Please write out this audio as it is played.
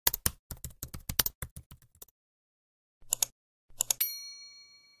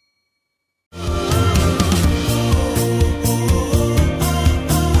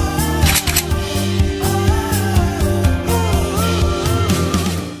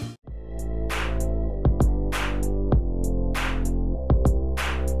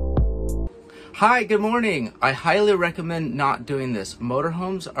Hi, good morning. I highly recommend not doing this.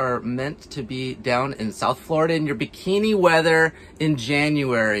 Motorhomes are meant to be down in South Florida in your bikini weather in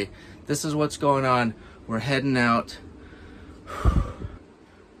January. This is what's going on. We're heading out.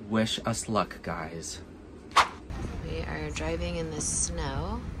 Wish us luck, guys. We are driving in the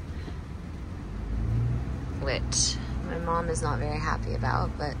snow, which my mom is not very happy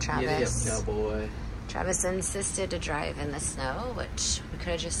about, but Travis... Giddy up, cowboy. Travis insisted to drive in the snow, which we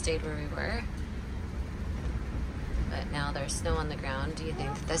could have just stayed where we were. But now there's snow on the ground. Do you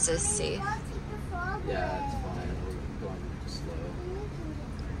think that this is safe? Yeah, it's fine. We're going slow.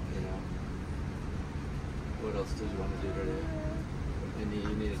 You know. What else did you want to do today?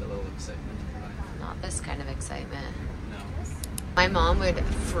 You needed a little excitement. Not this kind of excitement. No. My mom would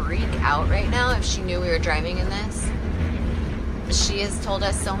freak out right now if she knew we were driving in this. She has told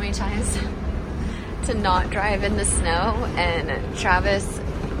us so many times to not drive in the snow, and Travis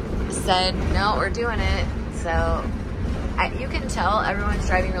said, no, we're doing it. So you can tell everyone's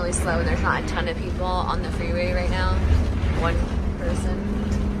driving really slow and there's not a ton of people on the freeway right now. One person.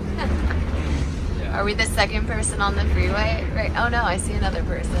 Yeah. Are we the second person on the freeway? Right? Oh no, I see another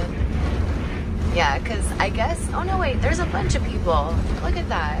person. Yeah, because I guess, oh no wait, there's a bunch of people. Look at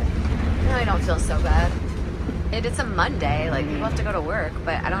that. No, I don't feel so bad. It's a Monday, like people have to go to work,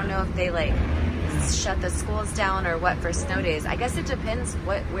 but I don't know if they like shut the schools down or what for snow days. I guess it depends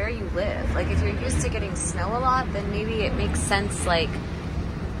where you live. Like if you're used to getting snow a lot, then maybe it makes sense like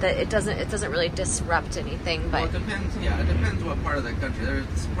that it doesn't really disrupt anything. But well, it depends. Yeah, it depends what part of the country.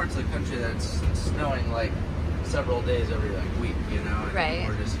 There's parts of the country that's snowing like several days every like week, you know. And right.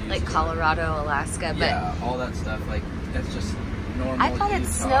 we're just used like to Colorado, Alaska. But yeah, all that stuff. Like it's just normal. I thought it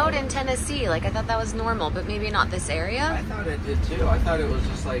Utah. snowed in Tennessee. Like I thought that was normal, but maybe not this area. I thought it did too. I thought it was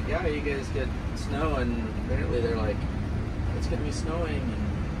just like, yeah, you guys get snow, and apparently they're like, it's gonna be snowing.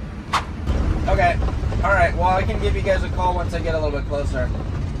 And... Okay. All right. Well, I can give you guys a call once I get a little bit closer.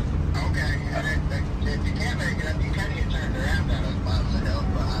 Okay. If you can't make it up, you kind of get turned around down those bottoms of hills,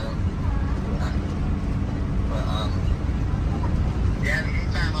 but I don't. Yeah, in the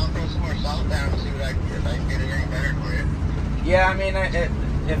meantime, I'll throw some more salt down and see what if I can get it any better for you. Yeah, I mean,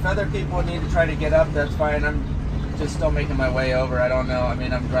 if other people need to try to get up, that's fine. I'm just still making my way over. I don't know. I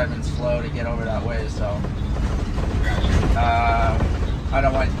mean, I'm driving slow to get over that way, so. I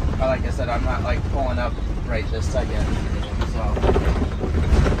don't want, like I said, I'm not like pulling up right this second. So.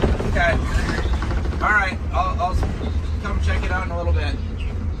 Okay. All right. I'll come check it out in a little bit.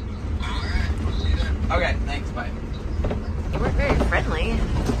 All right. We'll see you then. Okay. Thanks. Bye. You weren't very friendly.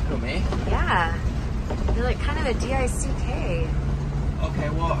 Who, me? Yeah. You're like kind of a D-I-C-K. Okay,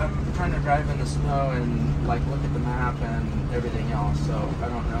 well, I'm trying to drive in the snow and like look at the map and everything else, so I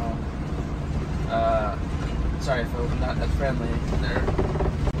don't know. Sorry if I was not that friendly there.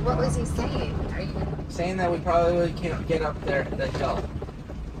 What was he saying? Are you Saying that we probably can't get up there the hill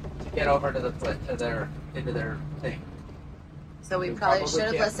to get over to into their thing. So we We probably probably should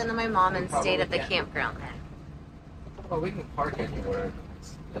have can't. listened to my mom and We probably stayed at the can't. campground then. Well, we can park anywhere.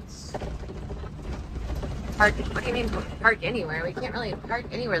 It's Park? What do you mean park anywhere? We can't really park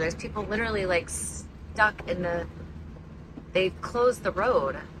anywhere. There's people literally like stuck in the... They've closed the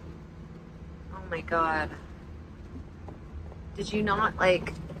road. Oh my god. Did you not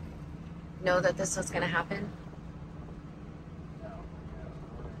like know that this was going to happen?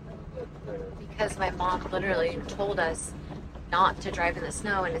 Because my mom literally told us not to drive in the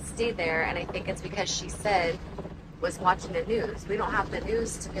snow and to stay there, and I think it's because she said was watching the news. We don't have the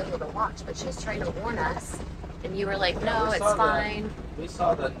news to be able to watch, but she was trying to warn us, and you were like, no, we it's saw fine. We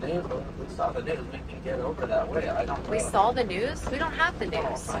saw the news. We saw the news. We can get over that way. I don't know. We saw the news? We don't have the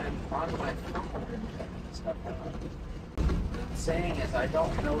news. I'm on my phone and stuff like that. The saying is, I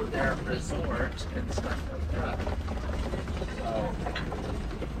don't know their resort and stuff like that.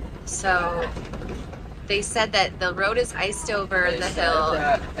 So they said that the road is iced over They the said hill.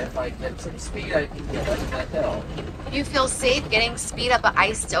 that if I get some speed, I can get up that hill. You feel safe getting speed up an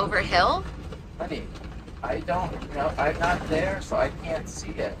iced over hill? Honey, I don't know. I'm not there, so I can't see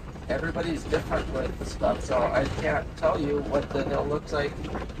it. Everybody's different with stuff, so I can't tell you what the hill looks like,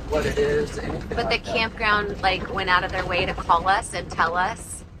 what it is, anything But the like that. campground like went out of their way to call us and tell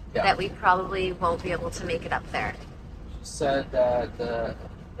us Yeah. that we probably won't be able to make it up there. Said that the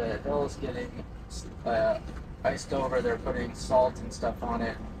hill is getting iced over. They're putting salt and stuff on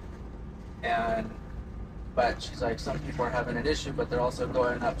it, but she's like, some people are having an issue, but they're also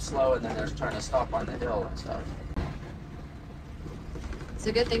going up slow, and then they're trying to stop on the hill and stuff. It's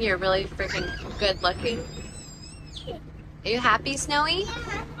a good thing you're really freaking good looking. Are you happy, Snowy?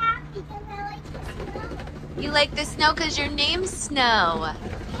 You like the snow because your name's Snow.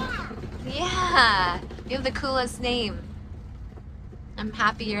 Yeah, you have the coolest name. I'm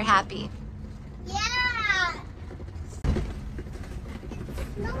happy you're happy. Yeah.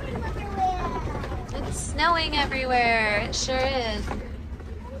 It's snowing everywhere. It's snowing everywhere. It sure is.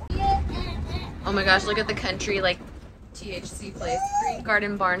 Oh my gosh, look at the country, like THC place. Green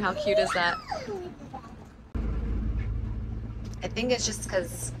Garden Barn, how cute is that? I think it's just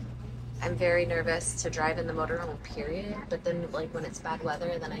because I'm very nervous to drive in the motorhome, period. But then, like, when it's bad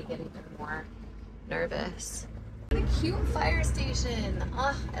weather, then I get even more nervous. What a cute fire station.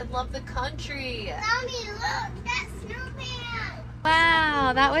 Oh, I love the country. Mommy, look, that snowman.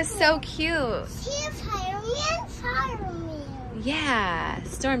 Wow, that was so cute. See a fireman? Fireman. Yeah.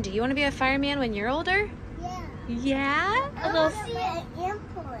 Storm, do you want to be a fireman when you're older? Yeah. Yeah? I want to be an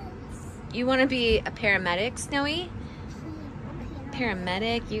ambulance. You want to be a paramedic, Snowy?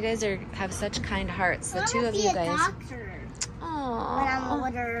 Paramedic? You guys have such kind hearts. The two of you guys. I want to be a doctor when I'm Aww.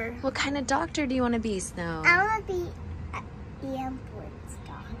 older. What kind of doctor do you want to be, Snow? I want to be an ambulance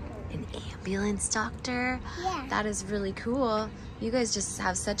doctor. An ambulance doctor? Yeah. That is really cool. You guys just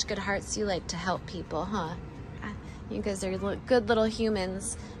have such good hearts. You like to help people, huh? You guys are good little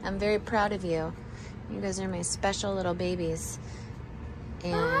humans. I'm very proud of you. You guys are my special little babies.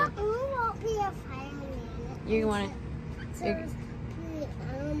 And I want to be a fireman. you want to...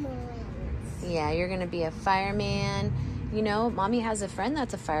 Yeah, you're gonna be a fireman. You know, Mommy has a friend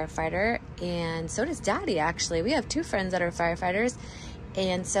that's a firefighter, and so does Daddy, actually. We have two friends that are firefighters.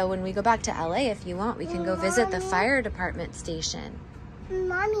 And so when we go back to LA, if you want, we can go visit the fire department station.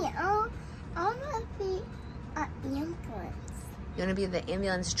 Mommy, I want to be an ambulance. You wanna be the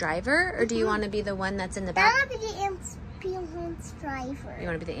ambulance driver, or do you wanna be the one that's in the back? I want to be the ambulance driver. You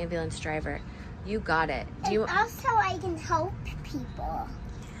wanna be the ambulance driver. You got it. Do And you... also I can help people.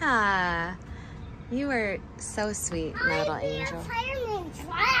 Ah, you are so sweet, my little angel. I'm fireman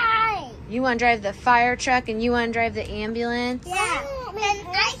drive. You want to drive the fire truck and you want to drive the ambulance? Yeah. And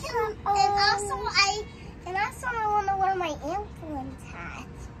I can. And also I want to wear my ambulance hat.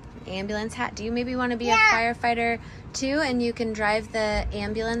 Ambulance hat. Do you maybe want to be Yeah. a firefighter too, and you can drive the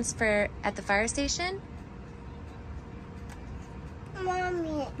ambulance at the fire station?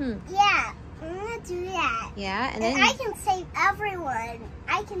 Mommy. Yeah. I'm gonna do that. Yeah, and And then I can save everyone.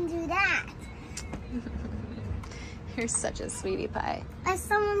 I can do that. you're such a sweetie pie. If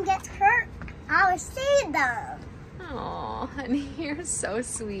someone gets hurt, I'll save them. Oh, honey, you're so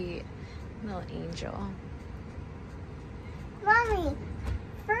sweet, little angel. Mommy,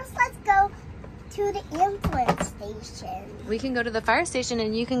 first let's go to the ambulance station. We can go to the fire station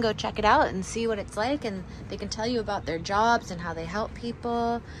and you can go check it out and see what it's like, and they can tell you about their jobs and how they help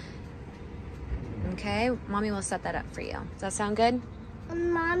people. Okay, Mommy will set that up for you. Does that sound good?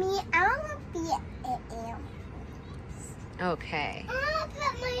 Mommy, I want to be an ambulance. Okay. I want to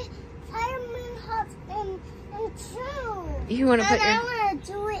put my fireman hat in too. You want to put And I your... want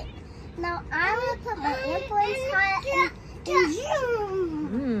to do it. Now I want to put my ambulance hat in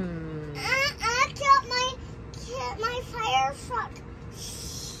June. I got my fire truck,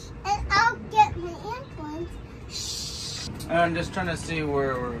 and I'll get my ambulance. I'm just trying to see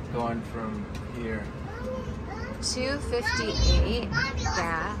where we're going from here. 258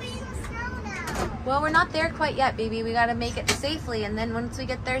 gas. Well, we're not there quite yet, baby. We got to make it safely, and then once we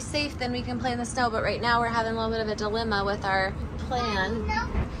get there safe, then we can play in the snow. But right now, we're having a little bit of a dilemma with our plan.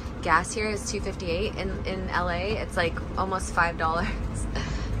 Gas here is $2.58. In LA, it's like almost $5.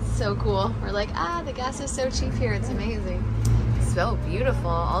 So cool. We're like, the gas is so cheap here. It's amazing. It's so beautiful.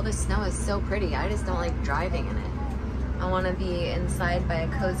 All the snow is so pretty. I just don't like driving in it. I want to be inside by a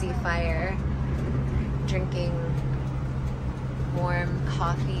cozy fire, drinking warm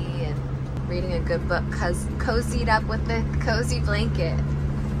coffee and reading a good book, cozied up with the cozy blanket.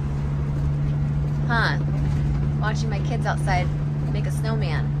 Huh? Watching my kids outside make a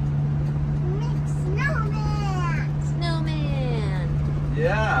snowman. Snowman!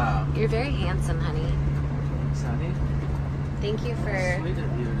 Yeah. You're very handsome, honey. Thanks, honey. Thank you for Sweet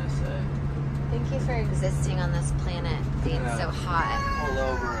of you to say. Thank you for existing on this planet, being Yeah. so hot. All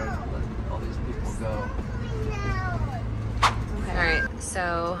over and let all these people go. All right,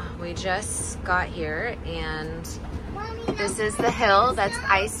 so we just got here, and this is the hill that's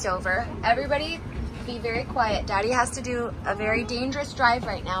iced over. Everybody be very quiet. Daddy has to do a very dangerous drive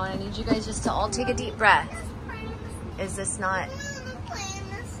right now, and I need you guys just to all take a deep breath. Is this not...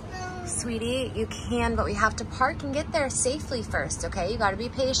 Sweetie, you can, but we have to park and get there safely first, okay? You gotta be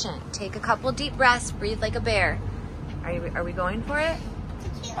patient. Take a couple deep breaths, breathe like a bear. Are we going for it?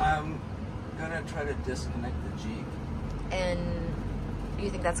 I'm gonna try to disconnect the Jeep. And you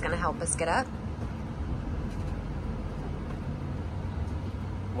think that's gonna help us get up?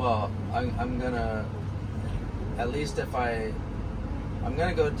 Well, I'm gonna, at least if I'm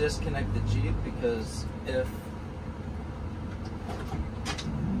gonna go disconnect the Jeep, because if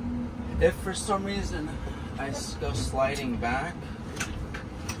for some reason I go sliding back.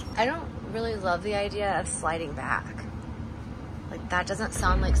 I don't really love the idea of sliding back. Like, that doesn't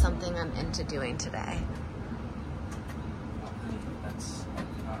sound like something I'm into doing today. That's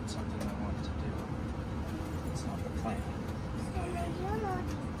not something I want to do. It's not the plan.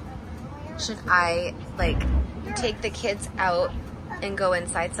 Should I, like, take the kids out and go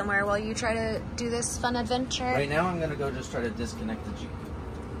inside somewhere while you try to do this fun adventure? Right now I'm gonna go just try to disconnect the Jeep.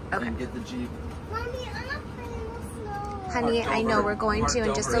 Okay. And get the Jeep. Mommy, I'm not playing in the snow. Honey, I know we're going to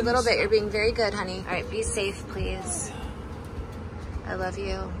in just a little bit. You're being very good, honey. All right, be safe, please. I love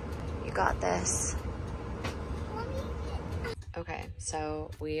you. You got this. Okay,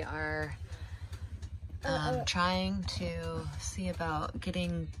 so we are trying to see about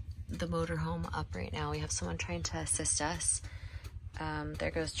getting the motorhome up right now. We have someone trying to assist us.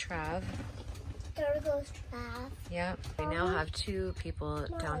 There goes Trav. There goes Trav. Yep. We now have 2 people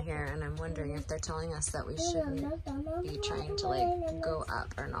down here, and I'm wondering if they're telling us that we shouldn't be trying to, like, go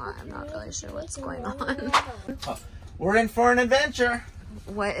up or not. I'm not really sure what's going on. Oh, we're in for an adventure.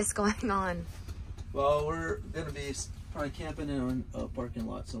 What is going on? Well, we're gonna be probably camping in a parking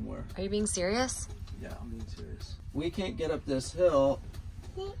lot somewhere. Are you being serious? Yeah, I'm being serious. We can't get up this hill,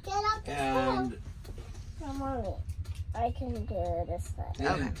 Get up the and hill. Mommy, I can do this way. they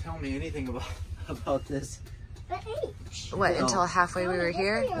didn't tell me anything about this What, No. until halfway we were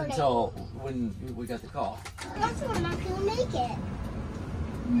here? until when we got the call. That's why I'm not gonna make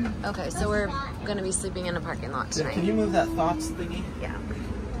it. Okay, so we're gonna be sleeping in a parking lot tonight. Can you move that thoughts thingy? Yeah.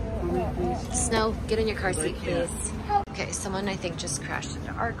 Snow, get in your car seat, Yeah. please. Okay, someone I think just crashed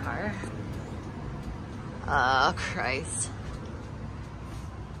into our car. Oh, Christ.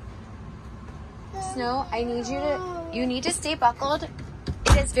 Snow, I need you need to stay buckled.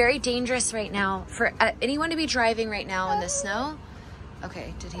 It is very dangerous right now for anyone to be driving right now in the snow.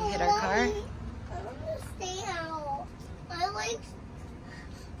 Okay, did he hit our car? I want to stay out. I like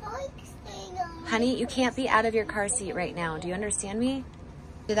staying out. Honey, you can't be out of your car seat right now. Do you understand me?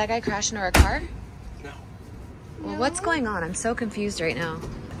 Did that guy crash into our car? No. Well, what's going on? I'm so confused right now.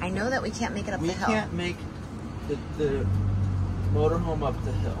 I know that we can't make it up We the hill. can't make the motorhome up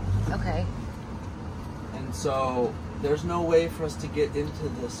the hill. Okay. And so there's no way for us to get into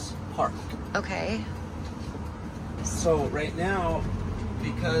this park. Okay. So right now,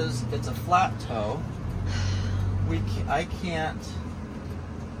 because it's a flat toe, I can't.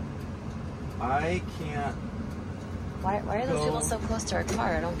 Why are those Go. people so close to our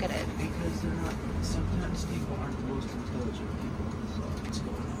car? I don't get it. Because they're not. Sometimes people aren't the most intelligent people. So what's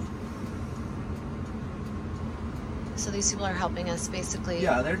going on? So these people are helping us basically.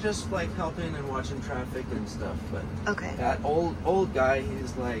 Yeah, they're just like helping and watching traffic and stuff. But Okay. that old guy,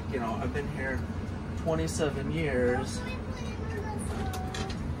 he's like, I've been here 27 years.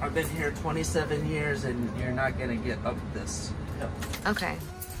 I've been here 27 years, and you're not gonna get up this hill. Okay.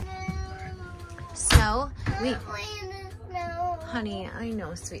 Snow, I'm playing in the snow. honey, I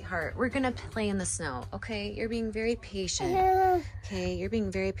know, sweetheart. We're gonna play in the snow, okay? You're being very patient. Okay, you're being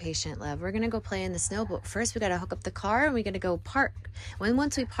very patient, love. We're gonna go play in the snow, but first we gotta hook up the car and we gotta go park.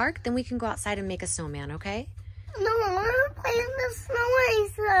 Once we park, then we can go outside and make a snowman, okay? No, I want to play in the snow, I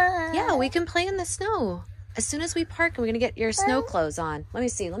said. Yeah, we can play in the snow. As soon as we park, we're gonna get your snow clothes on. Let me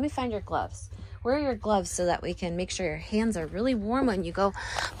see, let me find your gloves. Where are your gloves so that we can make sure your hands are really warm when you go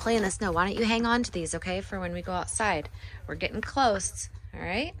play in the snow? Why don't you hang on to these, okay, for when we go outside? We're getting close, all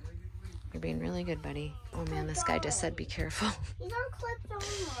right? You're being really good, buddy. Oh man, this guy just said be careful. He's not clipped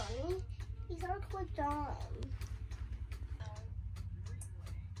on, Mommy. He's not clipped on.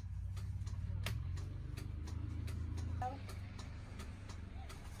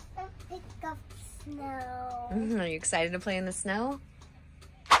 Don't pick up snow. Are you excited to play in the snow?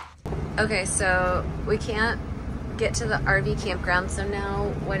 Okay, so we can't get to the RV campground, so now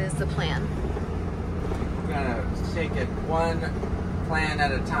what is the plan? We're gonna take it one plan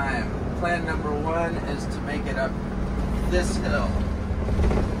at a time. Plan number 1 is to make it up this hill.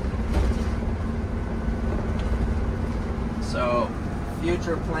 So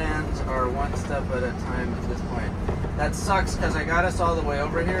future plans are one step at a time at this point. That sucks because I got us all the way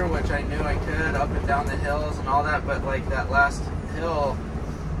over here, which I knew I could, up and down the hills and all that, but like that last hill,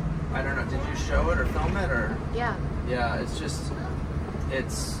 I don't know, did you show it or film it or? Yeah. Yeah,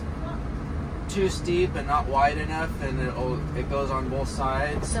 it's too steep and not wide enough, and it goes on both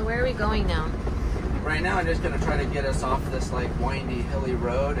sides. So where are we going now? Right now I'm just gonna try to get us off this like windy hilly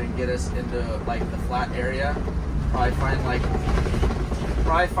road and get us into like the flat area. Probably find like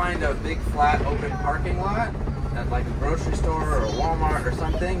probably find a big flat open parking lot at like a grocery store or a Walmart or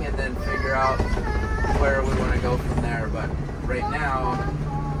something, and then figure out where we want to go from there. But right now,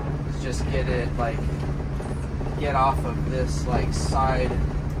 let's just get off of this like side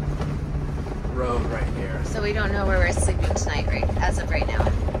road right here. So we don't know where we're sleeping tonight, right? As of right now.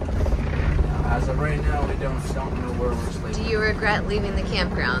 As of right now, we don't know where we're sleeping. Do you regret leaving the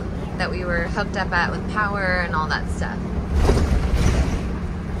campground that we were hooked up at with power and all that stuff?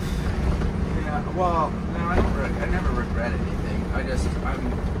 Yeah, well, no, I never regret anything.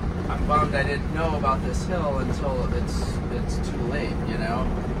 I'm bummed I didn't know about this hill until it's too late, you know?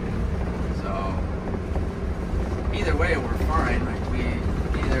 So either way, we're fine. Like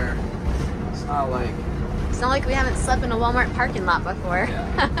it's not like we haven't slept in a Walmart parking lot before.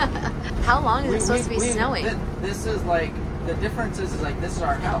 Yeah. How long is it supposed to be snowing? This is like, the difference is like, this is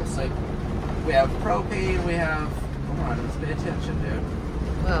our house. Like, we have propane, we have, come on, let's pay attention, dude.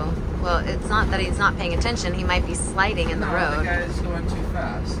 Whoa. Well, it's not that he's not paying attention. He might be sliding in the road. The guy's going too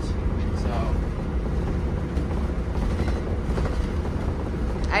fast. So.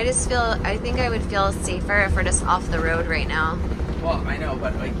 I think I would feel safer if we're just off the road right now. Well, I know,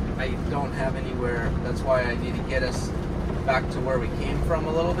 but like, I don't have anywhere. That's why I need to get us back to where we came from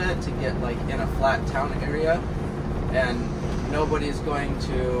a little bit, to get like in a flat town area, and nobody's going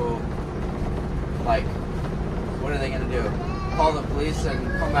to, like, what are they going to do? Call the police and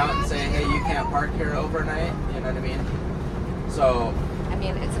come out and say, hey, you can't park here overnight? You know what I mean? So, I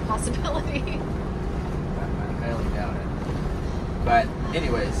mean, it's a possibility. I highly doubt it. But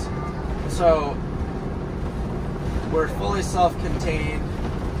anyways, so we're fully self-contained.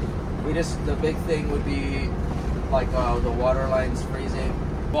 The big thing would be like the water lines freezing.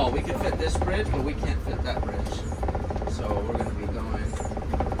 Well, we could fit this bridge, but we can't fit that bridge. So we're going to be going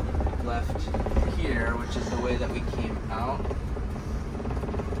left here, which is the way that we came out.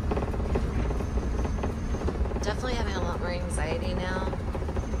 Definitely having a lot more anxiety now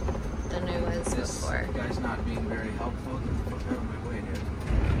than I was before. This guy's not being very helpful. Get the fuck out of my way, dude.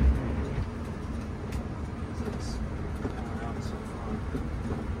 It's coming out so far.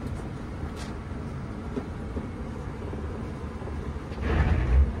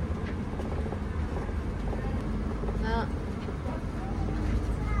 Well,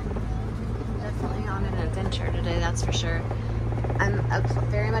 definitely on an adventure today, that's for sure. I'm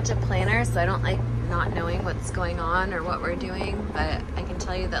very much a planner, so I don't like not knowing what's going on or what we're doing, but I can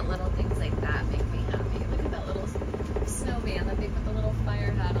tell you that little things like that make me happy. Look at that little snowman that they put the little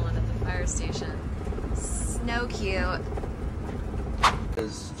fire hat on at the fire station. Snow cute.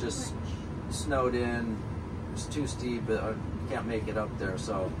 It's just snowed in. It's too steep, but I can't make it up there.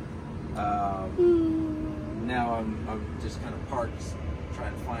 So now I'm just kind of parked,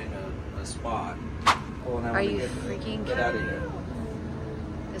 trying to find a spot. Are you freaking get out of here?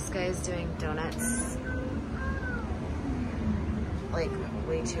 This guy is doing donuts, like,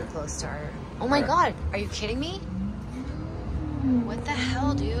 way too close to our... Oh my God, are you kidding me? What the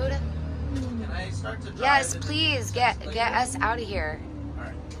hell, dude? Can I start to drive? Yes, please, get us out of here. All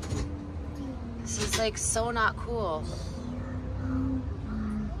right. This is like so not cool. All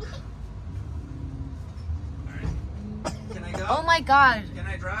right. Can I go? Oh my God. Can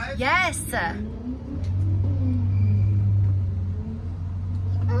I drive? Yes.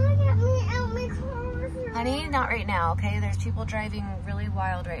 Honey, not right now, okay? There's people driving really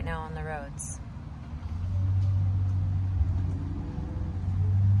wild right now on the roads.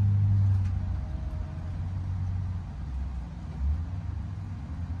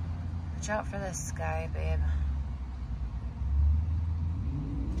 Watch out for this guy, babe.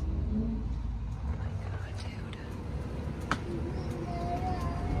 Oh my God, dude.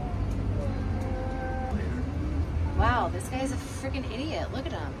 Wow, this guy's a freaking idiot. Look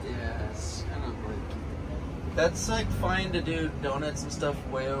at him. Yeah, it's kind of like... That's like fine to do donuts and stuff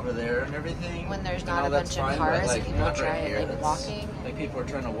way over there and everything. When there's not a bunch of cars and people try like walking. Like people are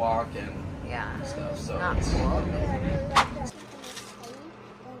trying to walk and stuff. So not cool.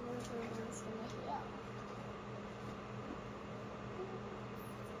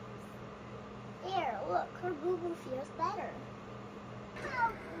 Here, look, her boo-boo feels better.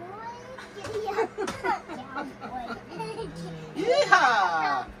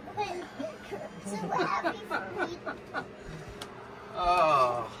 Yeah! So happy for me.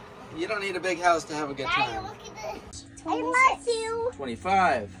 Oh, you don't need a big house to have a good Daddy, time. look at this. I love you.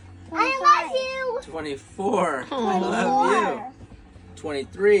 25. I love you. 24. I love you.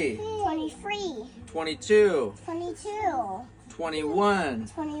 23. 23. 22. 22. 21.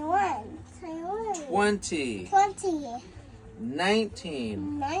 21. 20. 20.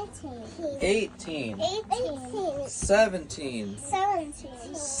 19, 19, 18, 18, 17,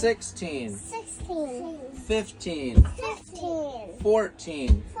 17, 16, 16, 15, 15,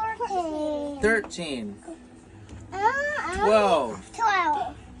 14, 14, 13, 12,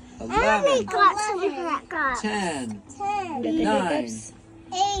 12, I only 11, got some hiccups. 10, 10, 9,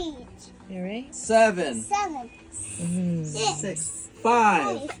 8, You right? 7, 7, 6,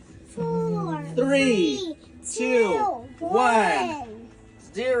 5, 4, 3, 2, 1,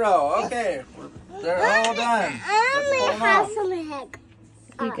 0. Okay, they're all done. I Let's pull only 'em have out. some hiccups.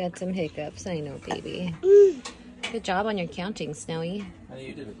 You got some hiccups, I know, baby. Good job on your counting, Snowy. Honey,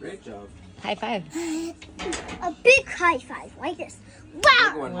 you did a great job. High five. A big high five, like this. Big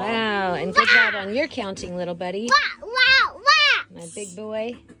Wow! one, Mom. Wow, and good job on your counting, little buddy. Wow! Wow! Wow! My big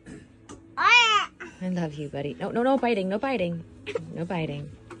boy. Ah, I love you, buddy. No, no, no biting, no biting. No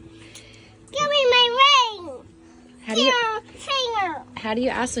biting. give me my ring! Finger! How do you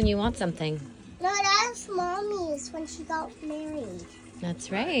ask when you want something? No, that's Mommy's when she got married.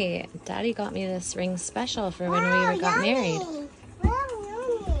 That's right. Daddy got me this ring special for when Wow, we got yummy. married. Wow,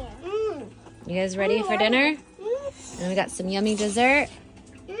 yummy. You guys ready for dinner? And we got some yummy dessert.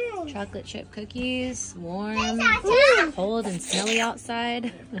 Mm. Chocolate chip cookies, warm, Mm. cold and snowy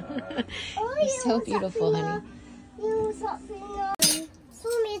outside. Oh, You're so beautiful, honey. Use that finger.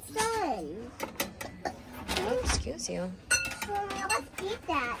 Mommy, it's done. Oh, excuse you. Mommy, let's eat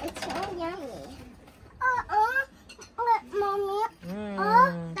that. It's so yummy. Mommy.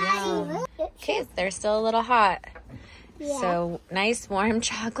 Yum. Okay, they're still a little hot. Yeah. So nice warm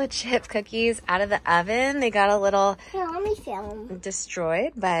chocolate chip cookies out of the oven. They got a little Here, let me film.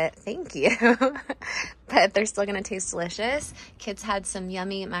 destroyed, but thank you. But they're still gonna taste delicious. Kids had some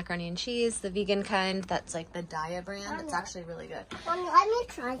yummy macaroni and cheese, the vegan kind. That's like the Daya brand. It's actually really good. Mommy, let me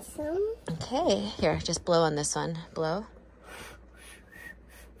try some. Okay, here, just blow on this one. Blow.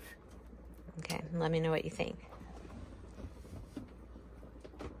 Okay, let me know what you think.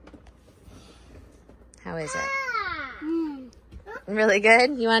 How is it? Really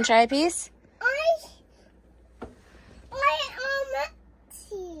good? You want to try a piece?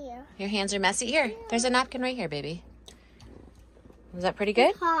 Your hands are messy. Here, there's a napkin right here, baby. Was that pretty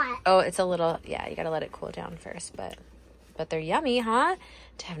good? Hot. Oh, it's a little, yeah, you gotta let it cool down first, but they're yummy, huh?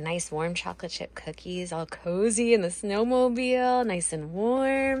 To have nice warm chocolate chip cookies, all cozy in the snowmobile, nice and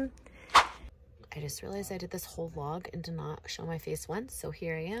warm. I just realized I did this whole vlog and did not show my face once, so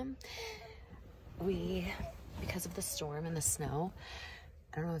here I am. Because of the storm and the snow,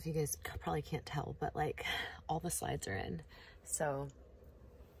 I don't know if you guys probably can't tell, but like all the slides are in. So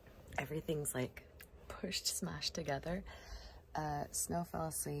everything's like pushed, smashed together. Snow fell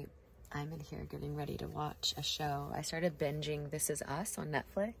asleep. I'm in here getting ready to watch a show. I started binging This Is Us on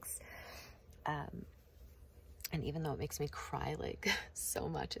Netflix. And even though it makes me cry like so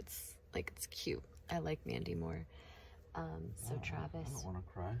much, it's cute. I like Mandy more. So Travis. I don't want to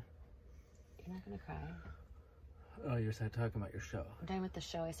cry. You're not gonna cry. Oh, you're talking about your show. I'm done with the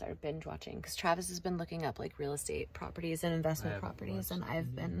show. I started binge watching because Travis has been looking up like real estate properties and investment properties, and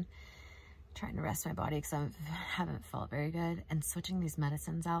I've been trying to rest my body because I haven't felt very good, and switching these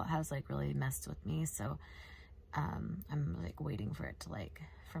medicines out has like really messed with me. So I'm like waiting for it to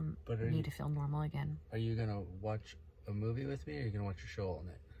to feel normal again. Are you gonna watch a movie with me, or are you gonna watch a show all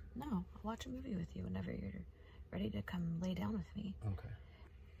night? No, I'll watch a movie with you whenever you're ready to come lay down with me. Okay.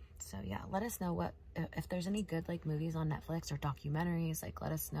 So yeah, let us know if there's any good like movies on Netflix or documentaries, like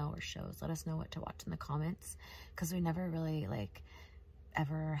let us know, or shows. Let us know what to watch in the comments, because we never really like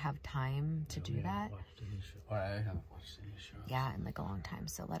ever have time to do that. I haven't watched any shows. Yeah, in like a long time,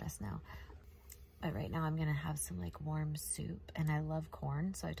 so let us know. But right now I'm gonna have some like warm soup, and I love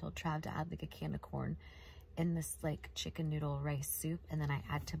corn, so I told Trav to add like a can of corn in this like chicken noodle rice soup, and then I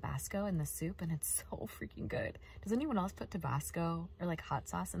add Tabasco in the soup, and it's so freaking good. Does anyone else put Tabasco or like hot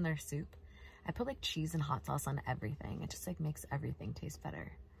sauce in their soup? I put like cheese and hot sauce on everything. It just like makes everything taste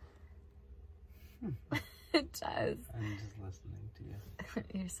better. It does. I'm just listening to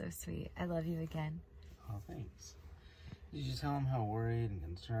you. You're so sweet. I love you again. Oh, thanks. Did you tell him how worried and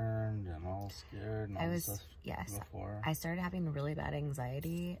concerned and all scared and all this stuff before? I started having really bad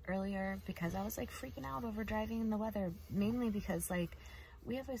anxiety earlier because I was like freaking out over driving in the weather, mainly because like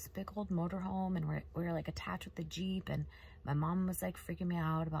we have this big old motorhome, and we're like attached with the Jeep, and my mom was like freaking me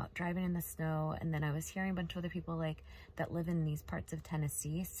out about driving in the snow. And then I was hearing a bunch of other people like that live in these parts of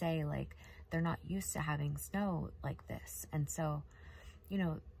Tennessee say like they're not used to having snow like this. And so, you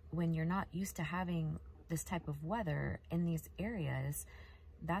know, when you're not used to having this type of weather in these areas,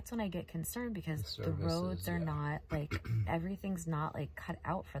 that's when I get concerned, because the services, roads are yeah. not like, everything's not like cut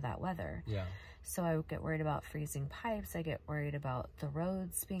out for that weather. Yeah. So I get worried about freezing pipes. I get worried about the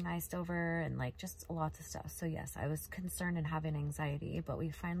roads being iced over and like just lots of stuff. So yes, I was concerned and having anxiety, but we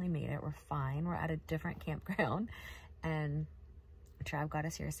finally made it. We're fine. We're at a different campground, and Trav got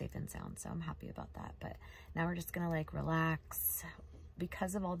us here safe and sound. So I'm happy about that. But now we're just gonna like relax.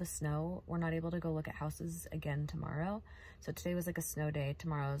 Because of all the snow, we're not able to go look at houses again tomorrow. So today was like a snow day.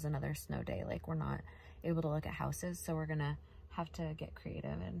 Tomorrow is another snow day. Like, we're not able to look at houses. So we're gonna have to get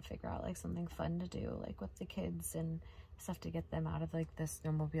creative and figure out like something fun to do, like with the kids and stuff, to get them out of like the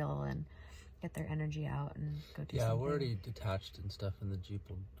snowmobile and get their energy out and go do something. We're already detached and stuff, and the Jeep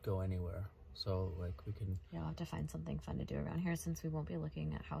will go anywhere. So like we can... Yeah, we'll have to find something fun to do around here, since we won't be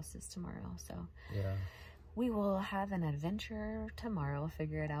looking at houses tomorrow. So Yeah. we will have an adventure tomorrow,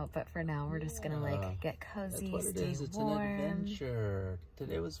 figure it out. But for now, we're just gonna like get cozy, That's what it stay is. It's warm. an adventure.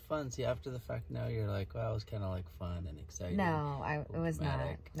 Today was fun. See, after the fact, now you're like, wow, it was kind of like fun and exciting. No, it was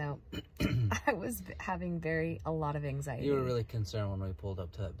dramatic. not. No, I was having a lot of anxiety. You were really concerned when we pulled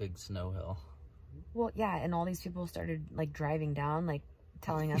up to that big snow hill. Well, yeah, and all these people started like driving down, like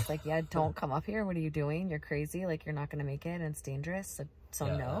telling us like, yeah, don't come up here. What are you doing? You're crazy. Like, you're not gonna make it, and it's dangerous. So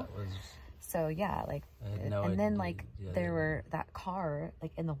Yeah, no. that was... So yeah, like, and then like there were that car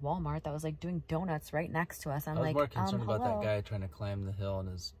like in the Walmart that was like doing donuts right next to us. I'm I was like, more concerned about hello? that guy trying to climb the hill in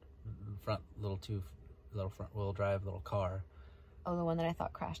his front front wheel drive little car. Oh, the one that I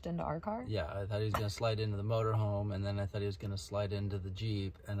thought crashed into our car? Yeah, I thought he was gonna slide into the motorhome, and then I thought he was gonna slide into the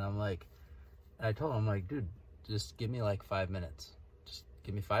Jeep, and I'm like, I told him, I'm like, dude, just give me like 5 minutes. Just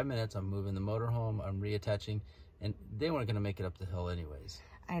give me 5 minutes. I'm moving the motorhome. I'm reattaching, and they weren't gonna make it up the hill anyways.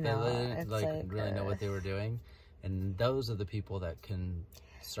 I know. They didn't It's like really know what they were doing, and those are the people that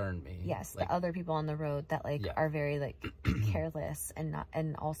concern me. Yes, like, the other people on the road that like Yeah. are very like careless and not,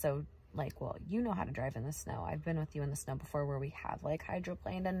 and also like, well, you know how to drive in the snow. I've been with you in the snow before, where we have like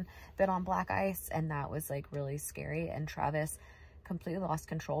hydroplaned and been on black ice, and that was like really scary. And Travis completely lost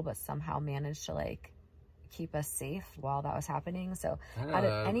control, but somehow managed to like keep us safe while that was happening. So out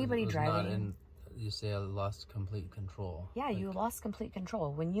of anybody driving, you say I lost complete control. yeah, like, you lost complete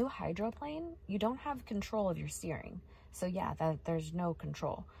control. When you hydroplane, you don't have control of your steering. So yeah, there's no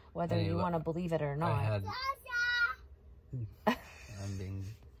control, whether you want to believe it or not. I'm being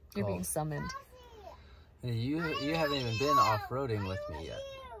You're being called. summoned. You haven't even been off-roading with me yet.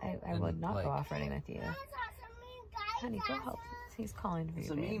 I would not like- go off-roading with you. Honey, go help. He's calling for you.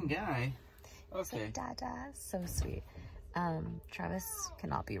 He's a babe. mean guy. So, Okay. Dada, so sweet. Travis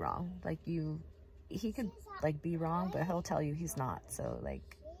cannot be wrong. Like, he could like be wrong, but he'll tell you he's not. So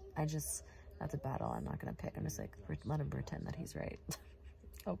like, that's a battle I'm not gonna pick. I'm just like, let him pretend that he's right.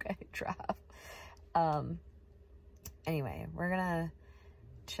 Okay, Trav. Anyway, we're gonna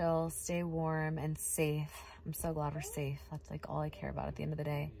chill, stay warm and safe. I'm so glad we're safe. That's like all I care about at the end of the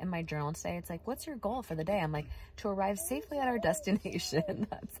day. In my journal today, it's like, what's your goal for the day? I'm like, to arrive safely at our destination.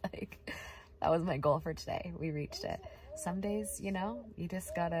 That was my goal for today. We reached it. Some days, you know, you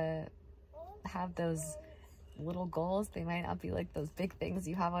just gotta have those little goals. They might not be like those big things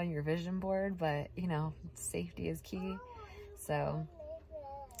you have on your vision board, but you know, safety is key. So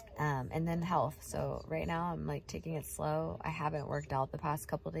and then health. So right now I'm like taking it slow. I haven't worked out the past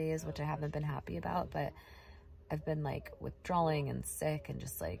couple days, which I haven't been happy about, but I've been like withdrawing and sick and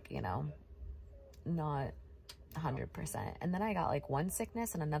just like, you know, not 100%. And then I got like one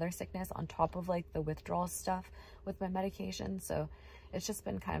sickness and another sickness on top of like the withdrawal stuff with my medication. So it's just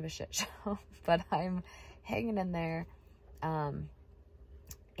been kind of a shit show, but I'm hanging in there. And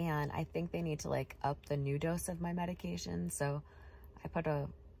I think they need to like up the new dose of my medication. So I put a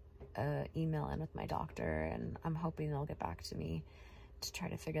email in with my doctor, and I'm hoping they'll get back to me to try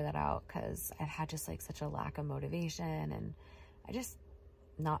to figure that out, because I've had just like such a lack of motivation, and I just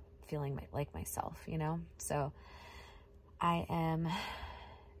not feeling like myself, you know? So I am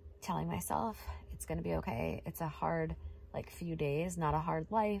telling myself it's gonna be okay. It's a hard like few days, not a hard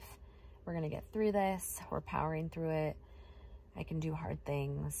life. We're gonna get through this. We're powering through it. I can do hard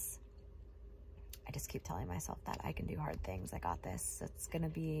things. I just keep telling myself that I can do hard things. I got this.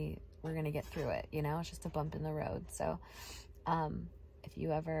 We're gonna get through it, you know? It's just a bump in the road. So if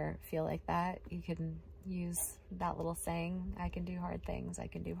you ever feel like that, you can use that little saying, I can do hard things. I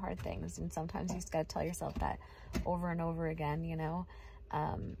can do hard things. And sometimes you just gotta tell yourself that over and over again, you know,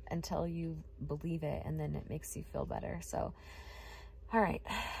 until you believe it, and then it makes you feel better. So, all right,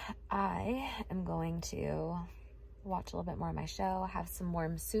 I am going to watch a little bit more of my show, have some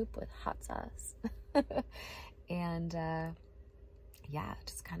warm soup with hot sauce, and yeah,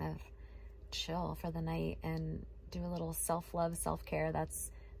 just kind of chill for the night and do a little self-love, self-care.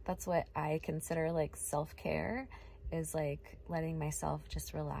 That's what I consider like self-care, is like letting myself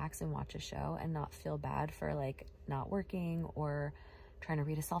just relax and watch a show and not feel bad for like not working or trying to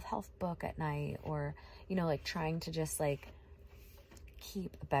read a self-help book at night, or, you know, like trying to just like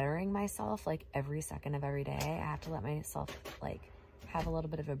keep bettering myself like every second of every day. I have to let myself like have a little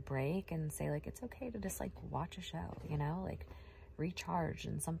bit of a break and say like, it's okay to just like watch a show, you know, like recharge.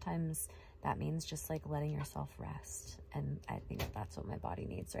 And sometimes that means just like letting yourself rest. And I think that's what my body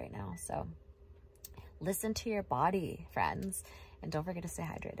needs right now. So listen to your body, friends, and don't forget to stay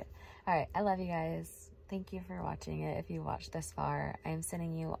hydrated. All right. I love you guys. Thank you for watching it. If you watched this far, I am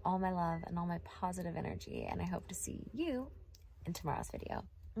sending you all my love and all my positive energy, and I hope to see you in tomorrow's video.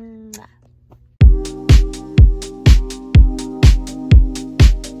 Mwah.